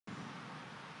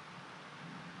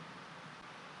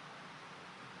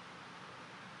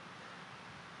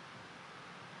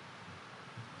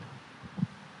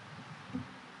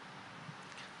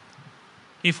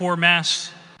Before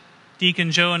Mass,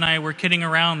 Deacon Joe and I were kidding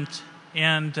around,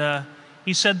 and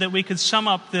he said that we could sum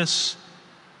up this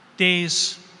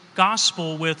day's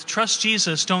gospel with trust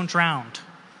Jesus, don't drown.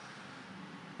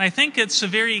 I think it's a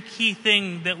very key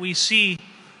thing that we see.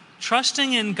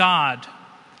 Trusting in God,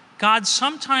 God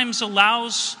sometimes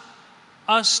allows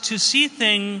us to see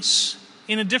things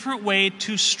in a different way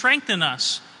to strengthen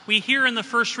us. We hear in the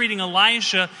first reading,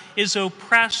 Elijah is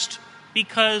oppressed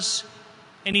because,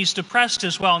 and he's depressed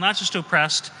as well, not just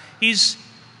oppressed, he's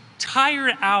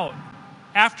tired out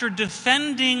after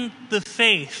defending the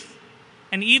faith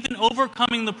and even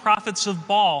overcoming the prophets of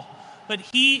Baal. But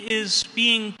he is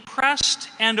being pressed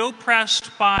and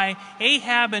oppressed by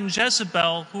Ahab and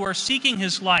Jezebel, who are seeking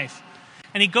his life.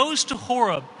 And he goes to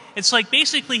Horeb. It's like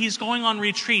basically he's going on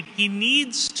retreat. He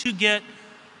needs to get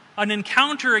an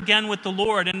encounter again with the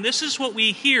Lord. And this is what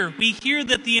we hear. We hear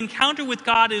that the encounter with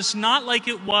God is not like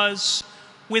it was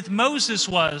with Moses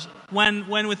was. When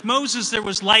with Moses there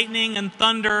was lightning and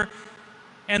thunder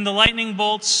and the lightning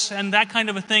bolts and that kind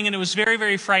of a thing, and it was very,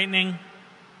 very frightening.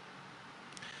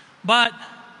 But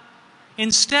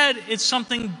instead, it's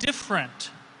something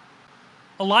different.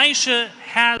 Elisha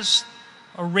has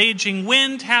a raging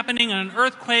wind happening and an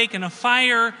earthquake and a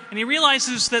fire, and he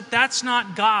realizes that that's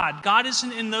not God. God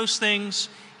isn't in those things.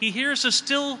 He hears a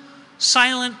still,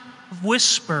 silent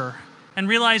whisper and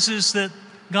realizes that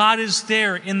God is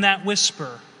there in that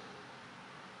whisper.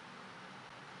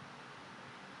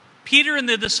 Peter and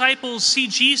the disciples see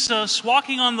Jesus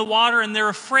walking on the water, and they're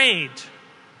afraid.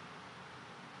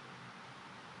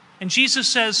 And Jesus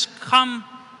says, "Come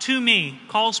to me,"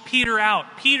 calls Peter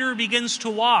out. Peter begins to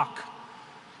walk.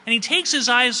 And he takes his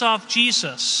eyes off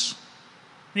Jesus.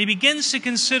 And he begins to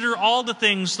consider all the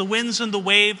things, the winds and the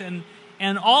wave,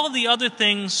 and all the other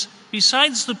things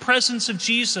besides the presence of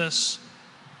Jesus.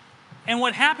 And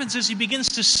what happens is he begins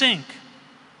to sink.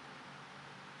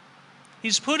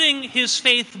 He's putting his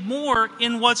faith more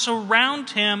in what's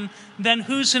around him than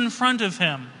who's in front of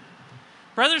him.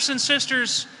 Brothers and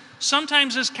sisters,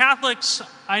 sometimes as Catholics,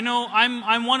 I know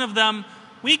I'm one of them,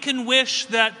 we can wish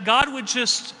that God would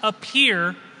just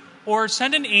appear or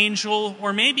send an angel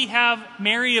or maybe have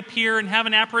Mary appear and have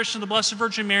an apparition of the Blessed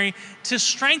Virgin Mary to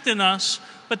strengthen us.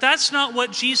 But that's not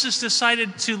what Jesus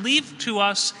decided to leave to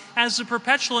us as a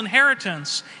perpetual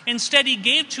inheritance. Instead, he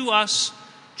gave to us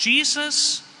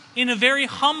Jesus in a very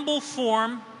humble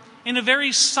form, in a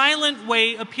very silent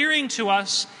way, appearing to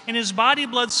us in his body,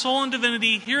 blood, soul, and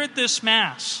divinity here at this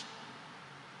Mass.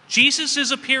 Jesus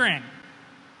is appearing.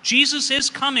 Jesus is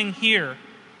coming here.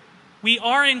 We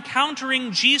are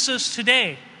encountering Jesus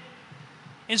today.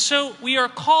 And so we are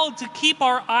called to keep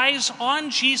our eyes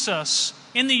on Jesus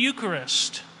in the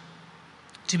Eucharist,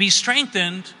 to be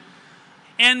strengthened,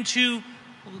 and to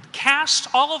cast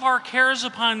all of our cares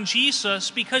upon Jesus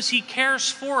because he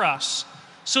cares for us,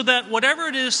 so that whatever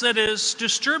it is that is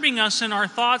disturbing us in our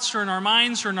thoughts or in our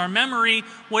minds or in our memory,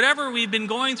 whatever we've been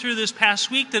going through this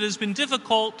past week that has been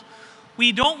difficult,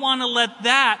 we don't want to let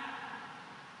that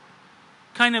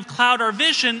kind of cloud our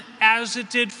vision as it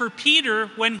did for Peter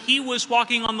when he was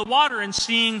walking on the water and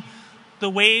seeing the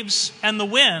waves and the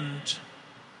wind.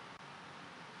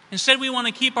 Instead, we want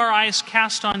to keep our eyes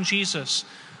cast on Jesus.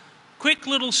 Quick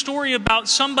little story about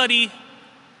somebody,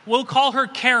 we'll call her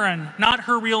Karen, not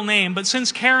her real name, but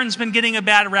since Karen's been getting a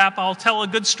bad rap, I'll tell a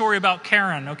good story about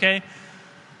Karen, okay?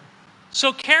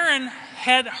 So Karen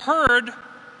had heard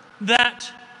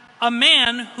that a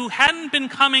man who hadn't been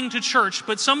coming to church,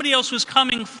 but somebody else was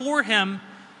coming for him,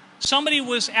 somebody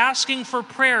was asking for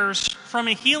prayers from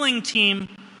a healing team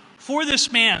for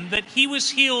this man, that he was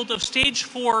healed of stage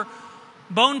 4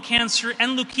 bone cancer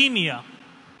and leukemia.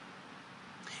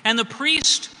 And the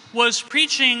priest was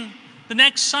preaching the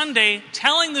next Sunday,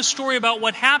 telling the story about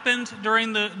what happened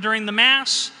during the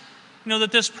Mass,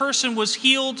 that this person was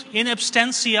healed in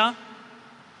absentia.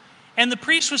 And the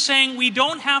priest was saying, we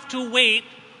don't have to wait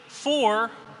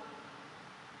for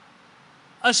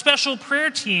a special prayer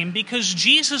team because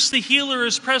Jesus the healer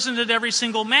is present at every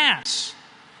single Mass.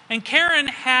 And Karen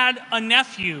had a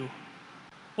nephew.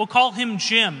 We'll call him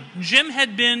Jim. Jim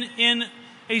had been in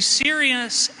a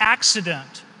serious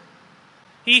accident.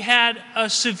 He had a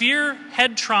severe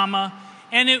head trauma,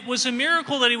 and it was a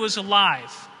miracle that he was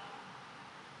alive.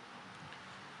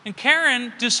 And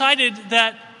Karen decided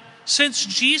that since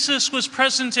Jesus was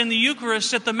present in the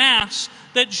Eucharist at the Mass,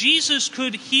 that Jesus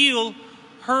could heal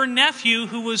her nephew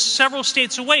who was several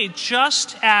states away,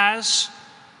 just as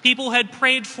people had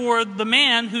prayed for the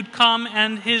man who'd come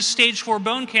and his stage 4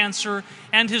 bone cancer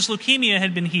and his leukemia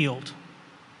had been healed.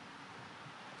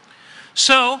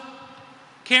 So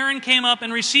Karen came up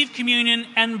and received communion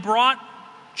and brought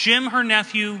Jim, her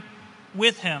nephew,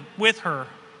 with her,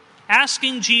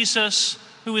 asking Jesus,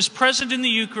 who is present in the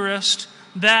Eucharist,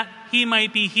 that he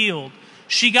might be healed.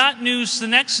 She got news the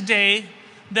next day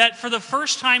that for the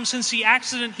first time since the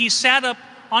accident, he sat up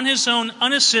on his own,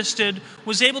 unassisted,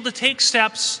 was able to take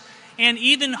steps, and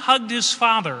even hugged his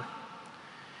father.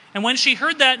 And when she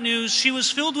heard that news, she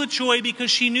was filled with joy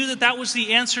because she knew that that was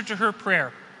the answer to her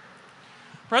prayer.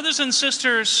 Brothers and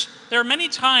sisters, there are many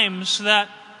times that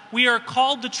we are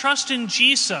called to trust in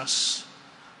Jesus,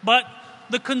 but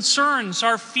the concerns,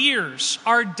 our fears,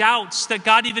 our doubts that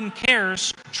God even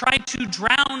cares try to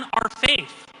drown our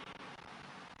faith.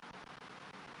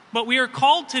 But we are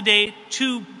called today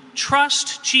to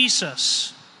trust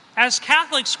Jesus. As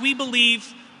Catholics, we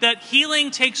believe that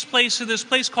healing takes place at this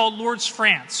place called Lourdes,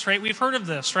 France, right? We've heard of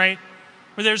this, right?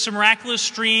 Where there's a miraculous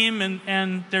stream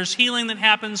and there's healing that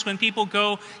happens when people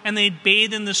go and they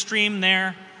bathe in the stream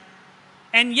there.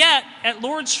 And yet, at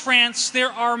Lourdes, France,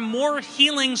 there are more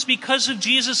healings because of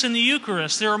Jesus in the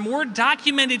Eucharist. There are more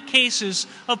documented cases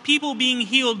of people being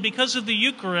healed because of the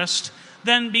Eucharist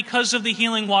than because of the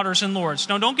healing waters in Lourdes.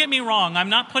 Now, don't get me wrong. I'm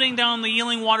not putting down the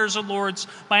healing waters of Lourdes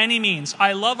by any means.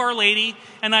 I love Our Lady,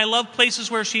 and I love places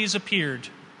where she's appeared.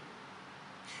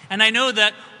 And I know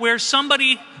that where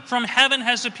somebody from heaven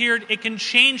has appeared, it can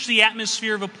change the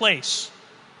atmosphere of a place.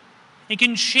 It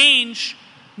can change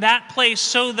that place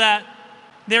so that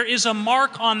there is a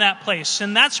mark on that place.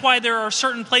 And that's why there are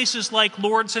certain places like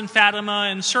Lourdes and Fatima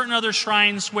and certain other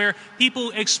shrines where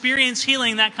people experience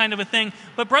healing, that kind of a thing.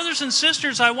 But brothers and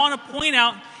sisters, I want to point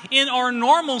out, in our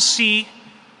normalcy,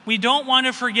 we don't want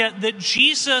to forget that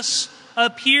Jesus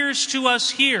appears to us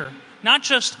here. Not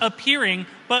just appearing,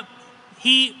 but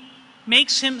he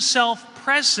makes himself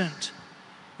present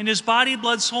in his body,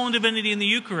 blood, soul, and divinity in the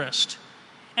Eucharist.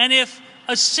 And if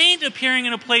a saint appearing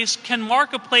in a place can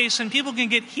mark a place and people can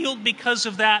get healed because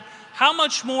of that, how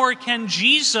much more can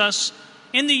Jesus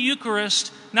in the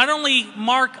Eucharist not only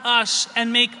mark us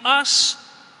and make us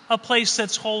a place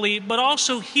that's holy, but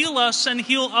also heal us and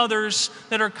heal others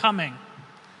that are coming.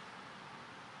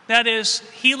 That is,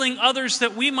 healing others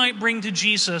that we might bring to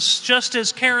Jesus, just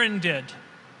as Karen did,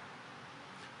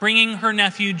 bringing her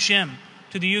nephew Jim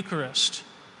to the Eucharist.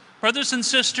 Brothers and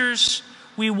sisters,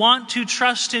 we want to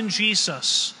trust in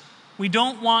Jesus. We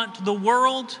don't want the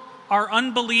world, our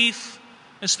unbelief,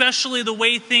 especially the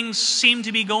way things seem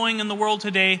to be going in the world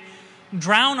today,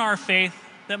 drown our faith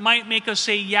that might make us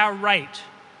say, yeah, right.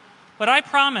 But I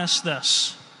promise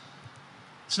this.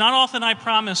 It's not often I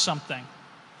promise something.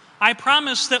 I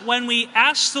promise that when we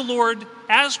ask the Lord,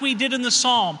 as we did in the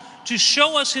Psalm, to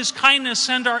show us his kindness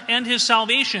and his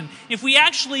salvation, if we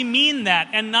actually mean that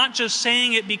and not just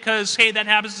saying it because, hey, that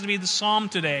happens to be the Psalm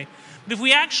today, but if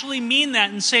we actually mean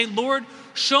that and say, Lord,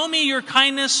 show me your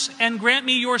kindness and grant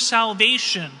me your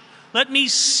salvation, let me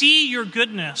see your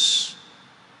goodness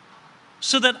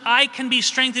so that I can be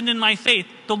strengthened in my faith,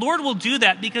 the Lord will do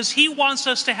that because he wants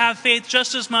us to have faith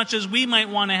just as much as we might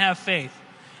want to have faith.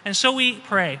 And so we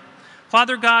pray.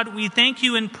 Father God, we thank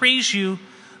you and praise you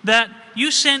that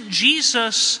you sent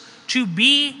Jesus to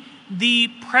be the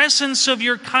presence of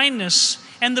your kindness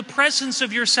and the presence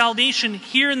of your salvation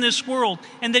here in this world,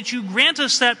 and that you grant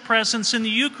us that presence in the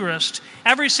Eucharist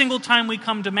every single time we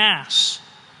come to Mass.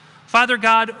 Father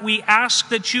God, we ask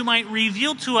that you might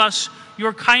reveal to us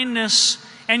your kindness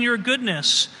and your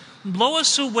goodness. Blow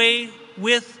us away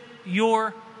with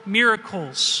your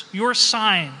miracles, your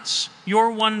signs,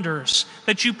 your wonders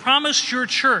that you promised your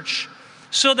church,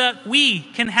 so that we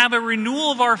can have a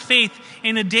renewal of our faith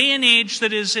in a day and age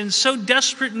that is in so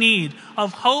desperate need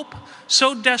of hope,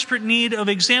 so desperate need of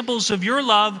examples of your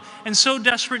love, and so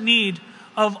desperate need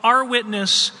of our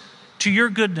witness to your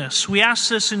goodness. We ask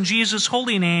this in Jesus'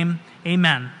 holy name.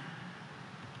 Amen.